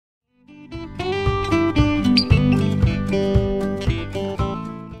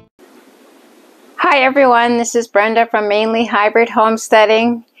Hi everyone, this is Brenda from Mainly Hybrid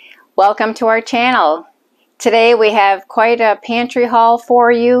Homesteading. Welcome to our channel. Today we have quite a pantry haul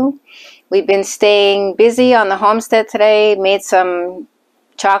for you. We've been staying busy on the homestead today. Made some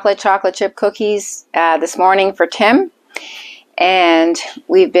chocolate chip cookies this morning for Tim. And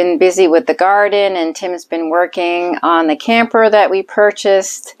we've been busy with the garden, and Tim's been working on the camper that we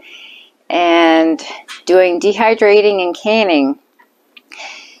purchased and doing dehydrating and canning.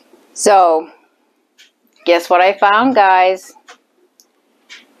 So guess what I found, guys?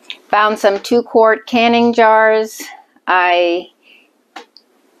 Found some 2-quart canning jars. I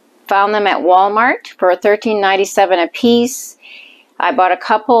found them at Walmart for $13.97 a piece. I bought a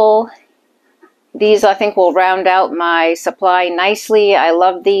couple. These I think will round out my supply nicely. I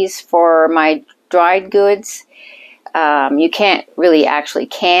love these for my dried goods. You can't really actually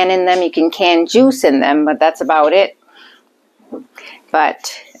can in them. You can can juice in them, but that's about it.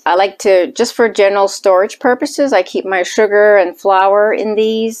 But I like to, just for general storage purposes, I keep my sugar and flour in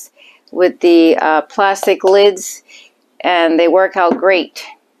these with the plastic lids, and they work out great.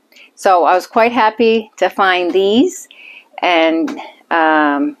 So I was quite happy to find these, and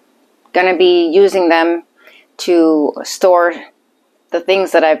going to be using them to store the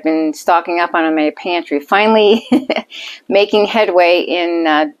things that I've been stocking up on in my pantry. Finally making headway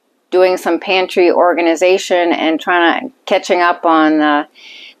in doing some pantry organization and catching up on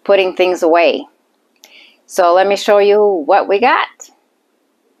putting things away. So let me show you what we got.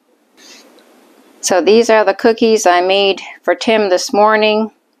 So these are the cookies I made for Tim this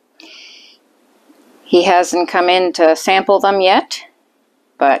morning. He hasn't come in to sample them yet,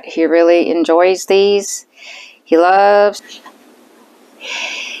 but he really enjoys these. He loves.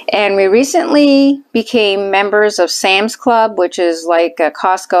 And we recently became members of Sam's Club, which is like a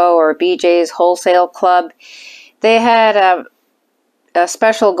Costco or BJ's wholesale club. They had a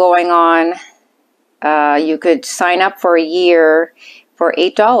special going on. You could sign up for a year for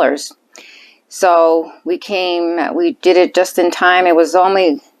 $8. So we did it just in time. It was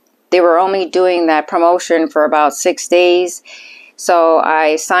they were only doing that promotion for about 6 days. So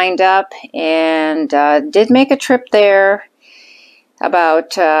I signed up and did make a trip there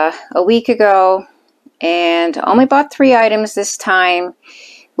about a week ago, and only bought 3 items this time.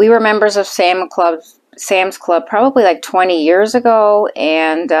 We were members of Sam's Club probably like 20 years ago,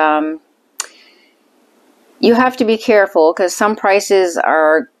 and you have to be careful because some prices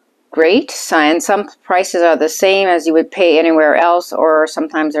are great and some prices are the same as you would pay anywhere else, or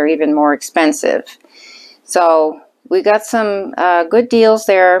sometimes they're even more expensive. So we got some good deals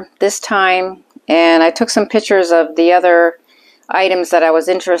there this time, and I took some pictures of the other items that I was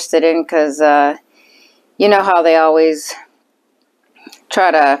interested in, because you know how they always try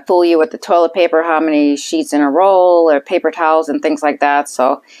to fool you with the toilet paper, how many sheets in a roll, or paper towels and things like that.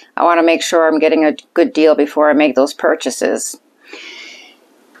 So I want to make sure I'm getting a good deal before I make those purchases.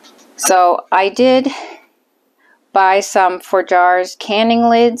 So I did buy some 4 jars canning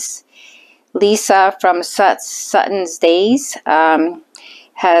lids. Lisa from Sutton's Days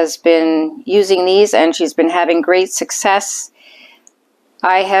has been using these, and she's been having great success.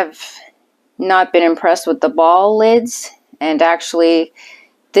 I have not been impressed with the ball lids, and actually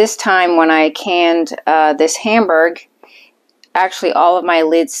this time when I canned this Hamburg, actually all of my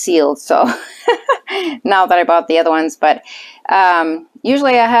lids sealed. So now that I bought the other ones, but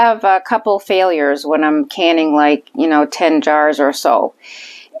usually I have a couple failures when I'm canning, like 10 jars or so,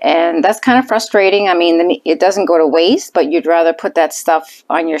 and that's kind of frustrating. I mean, it doesn't go to waste, but you'd rather put that stuff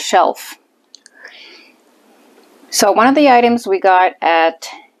on your shelf. So one of the items we got at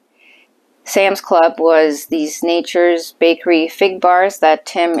Sam's Club was these Nature's Bakery fig bars that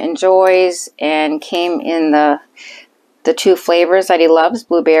Tim enjoys, and came in the 2 flavors that he loves,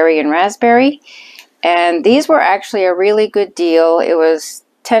 blueberry and raspberry. And these were actually a really good deal. It was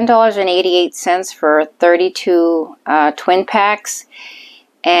 $10.88 for 32 twin packs,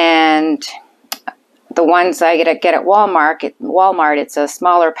 and the ones I get at Walmart, it's a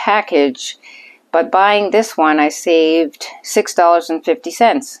smaller package. But buying this one, I saved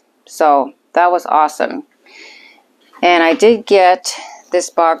 $6.50. So that was awesome. And I did get this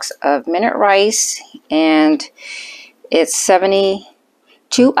box of minute rice, and it's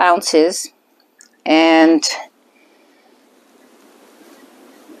 72 ounces. And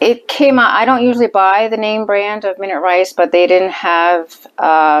it came out, I don't usually buy the name brand of minute rice, but they didn't have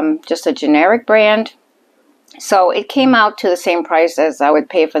just a generic brand. So it came out to the same price as I would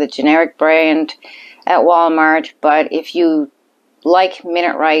pay for the generic brand at Walmart. But if you like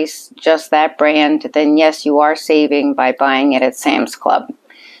minute rice, just that brand, then yes, you are saving by buying it at Sam's Club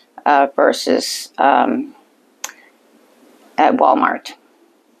versus at Walmart.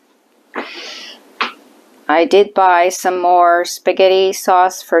 I did buy some more spaghetti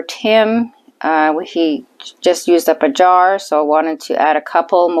sauce for Tim. He just used up a jar, so I wanted to add a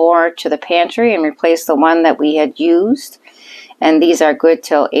couple more to the pantry and replace the one that we had used. And these are good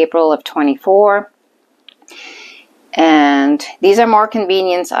till April of 24. And these are more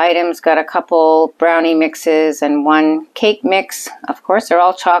convenience items. Got a couple brownie mixes and one cake mix. Of course, they're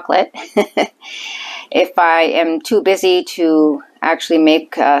all chocolate. If I am too busy to actually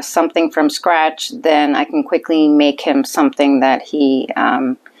make something from scratch, then I can quickly make him something that he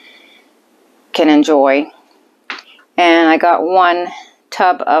can enjoy. And I got one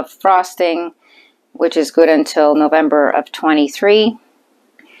tub of frosting, which is good until November of 23.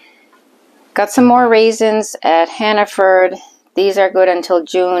 Got some more raisins at Hannaford. These are good until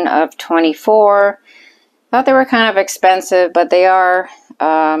June of 24. Thought they were kind of expensive, but they are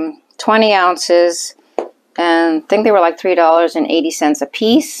 20 ounces, and I think they were like $3.80 a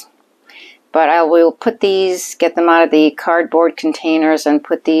piece. But I will put these, get them out of the cardboard containers and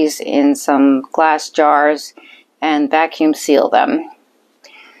put these in some glass jars and vacuum seal them.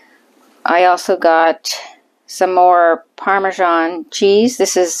 I also got some more Parmesan cheese.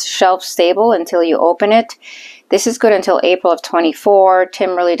 This is shelf stable until you open it. This is good until April of 24.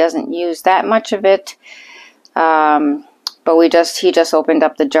 Tim really doesn't use that much of it. But he just opened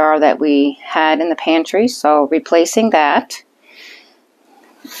up the jar that we had in the pantry, so replacing that.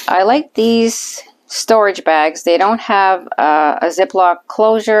 I like these storage bags. They don't have a Ziploc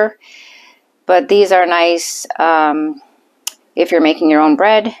closure, but these are nice if you're making your own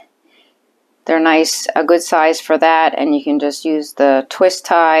bread. They're nice, a good size for that, and you can just use the twist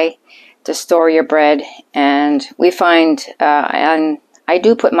tie to store your bread. And we find, and I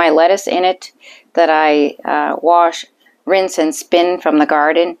do put my lettuce in it that I wash, rinse, and spin from the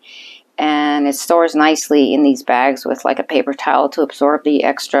garden, and it stores nicely in these bags with like a paper towel to absorb the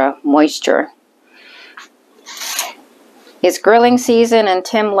extra moisture. It's grilling season, and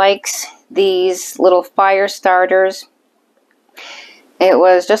Tim likes these little fire starters. It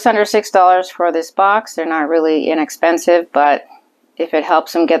was just under $6 for this box. They're not really inexpensive, but if it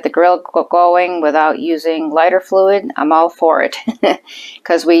helps him get the grill going without using lighter fluid, I'm all for it,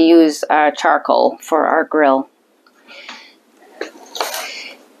 because we use charcoal for our grill.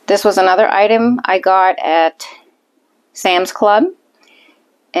 This was another item I got at Sam's Club,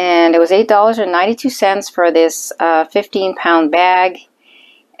 and it was $8.92 for this 15-pound bag.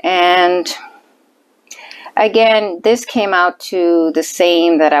 And again, this came out to the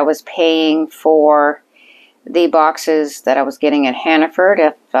same that I was paying for the boxes that I was getting at Hannaford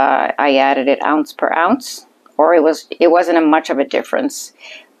if I added it ounce per ounce, or it wasn't much of a difference,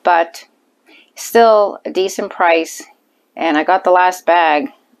 but still a decent price. And I got the last bag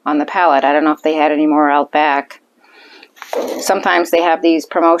on the pallet. I don't know if they had any more out back. Sometimes they have these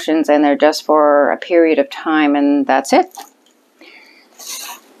promotions and they're just for a period of time, and that's it.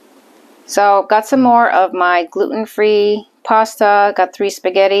 So got some more of my gluten-free pasta, got 3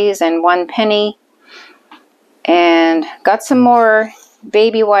 spaghettis and 1 penny, and got some more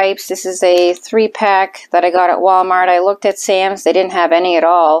baby wipes. This is a 3-pack that I got at Walmart. I looked at Sam's, they didn't have any at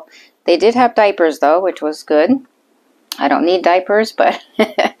all. They did have diapers though, which was good. I don't need diapers, but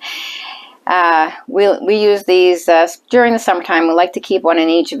we use these during the summertime. We like to keep one in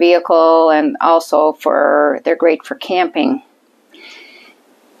each vehicle, and also they're great for camping.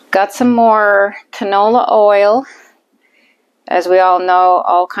 Got some more canola oil. As we all know,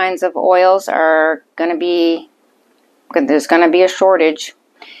 all kinds of oils are going to be, there's going to be a shortage,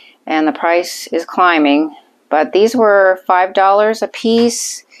 and the price is climbing. But these were $5 a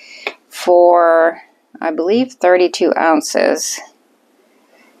piece for, I believe, 32 ounces.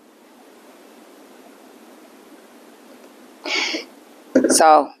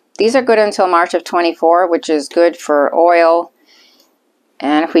 So these are good until March of 24, which is good for oil.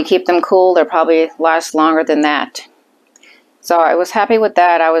 And if we keep them cool, they'll probably last longer than that. So I was happy with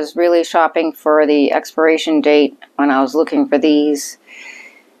that. I was really shopping for the expiration date when I was looking for these.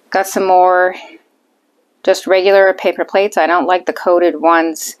 Got some more just regular paper plates. I don't like the coated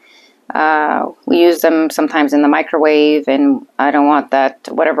ones. We use them sometimes in the microwave, and I don't want that,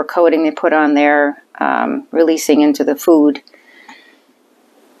 whatever coating they put on there, releasing into the food.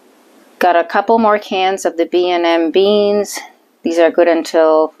 Got a couple more cans of the B&M beans. These are good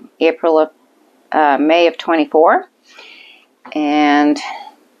until May of 24. And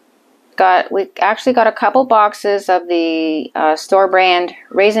we actually got a couple boxes of the store brand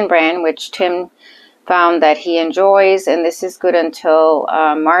Raisin Bran, which Tim found that he enjoys, and this is good until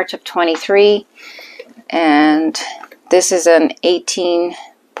March of 23. And this is an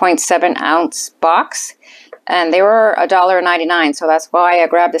 18.7 ounce box. and they were $1.99, so that's why I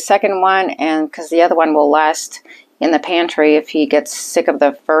grabbed the second one, and because the other one will last in the pantry if he gets sick of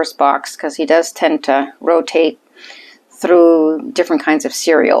the first box, because he does tend to rotate through different kinds of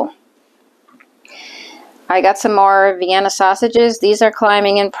cereal. I got some more Vienna sausages. These are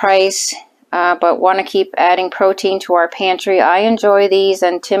climbing in price, but want to keep adding protein to our pantry. I enjoy these,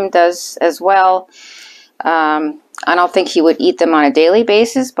 and Tim does as well. I don't think he would eat them on a daily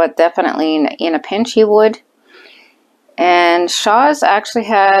basis, but definitely in a pinch he would. And Shaw's actually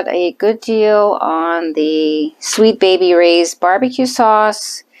had a good deal on the Sweet Baby Ray's barbecue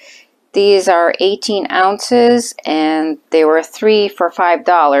sauce. These are 18 ounces, and they were 3 for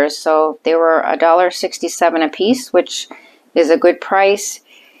 $5, so they were $1.67 a piece, which is a good price.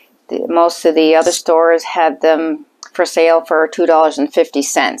 Most of the other stores had them for sale for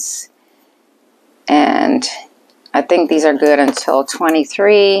 $2.50. And I think these are good until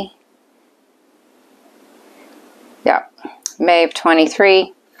 23. Yeah, May of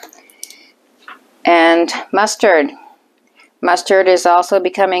 23. And mustard. Mustard is also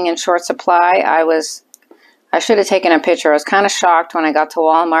becoming in short supply. I should have taken a picture. I was kind of shocked when I got to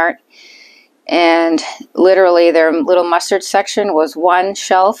Walmart, and literally their little mustard section was one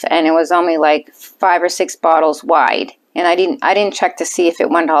shelf, and it was only like 5 or 6 bottles wide. And I didn't check to see if it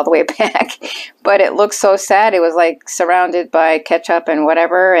went all the way back, but it looked so sad. It was like surrounded by ketchup and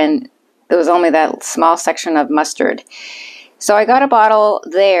whatever, and there was only that small section of mustard. So I got a bottle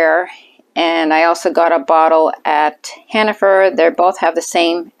there, and I also got a bottle at Hannaford. They both have the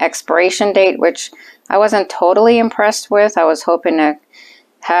same expiration date, which I wasn't totally impressed with. I was hoping to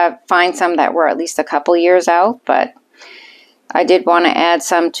find some that were at least a couple years out, but I did want to add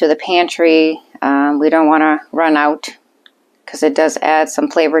some to the pantry. We don't want to run out because it does add some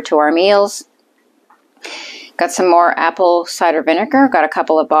flavor to our meals. Got some more apple cider vinegar. Got a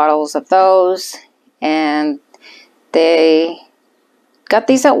couple of bottles of those, and they got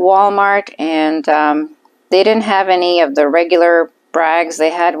these at Walmart, and they didn't have any of the regular Bragg's. They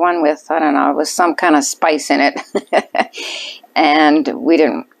had one with, I don't know, it was some kind of spice in it. And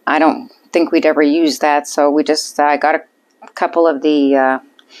I don't think we'd ever use that, so I got a couple of the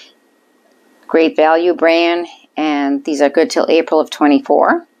Great Value brand, and these are good till April of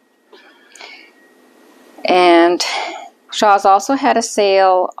 24. And Shaw's also had a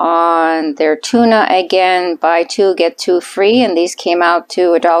sale on their tuna again, buy 2 get 2 free, and these came out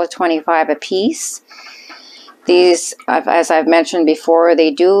to $1.25 a piece. These, as I've mentioned before,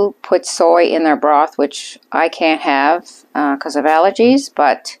 they do put soy in their broth, which I can't have because of allergies,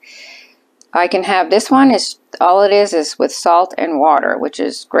 but I can have this one. All it is with salt and water, which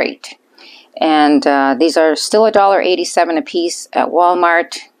is great. And these are still $1.87 a piece at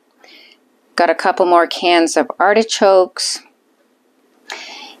Walmart. Got a couple more cans of artichokes,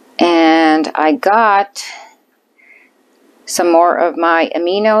 and I got some more of my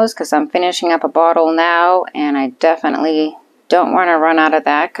aminos because I'm finishing up a bottle now, and I definitely don't want to run out of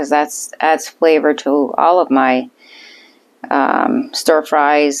that because that adds flavor to all of my stir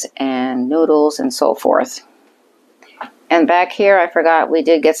fries and noodles and so forth. And back here, I forgot, we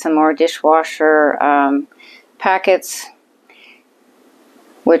did get some more dishwasher packets,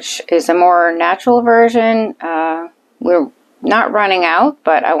 which is a more natural version. We're not running out,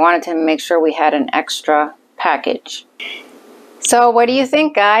 but I wanted to make sure we had an extra package. So what do you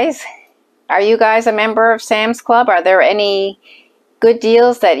think, guys? Are you guys a member of Sam's Club? Are there any good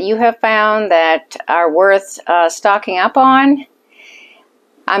deals that you have found that are worth stocking up on?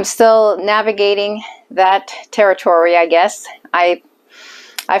 I'm still navigating that territory, I guess. I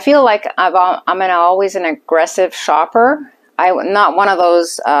feel like I'm always an aggressive shopper. I'm not one of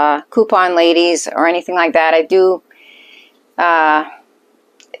those coupon ladies or anything like that. I do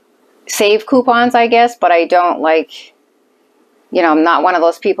save coupons, I guess, but I don't like, I'm not one of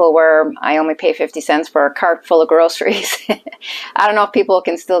those people where I only pay 50 cents for a cart full of groceries. I don't know if people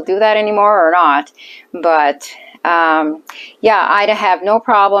can still do that anymore or not, but yeah, I'd have no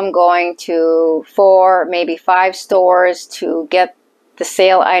problem going to 4, maybe 5 stores to get the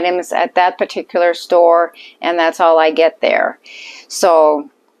sale items at that particular store, and that's all I get there. So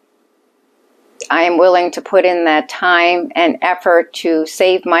I am willing to put in that time and effort to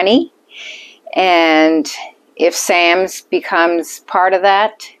save money, and if Sam's becomes part of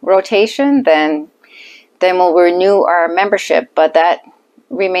that rotation, then we'll renew our membership. But that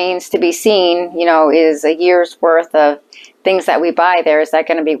remains to be seen. Is a year's worth of things that we buy there, is that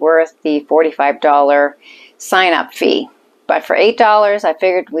going to be worth the $45 sign-up fee? But for $8, I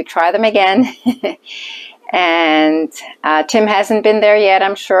figured we'd try them again. And Tim hasn't been there yet.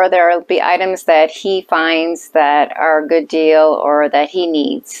 I'm sure there will be items that he finds that are a good deal or that he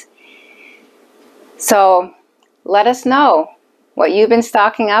needs. So let us know what you've been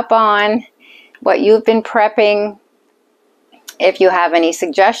stocking up on, what you've been prepping. If you have any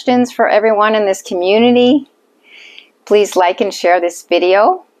suggestions for everyone in this community, please like and share this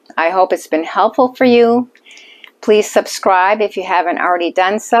video. I hope it's been helpful for you. Please subscribe if you haven't already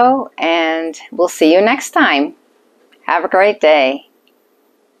done so, and we'll see you next time. Have a great day.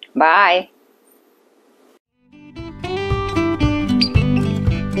 Bye.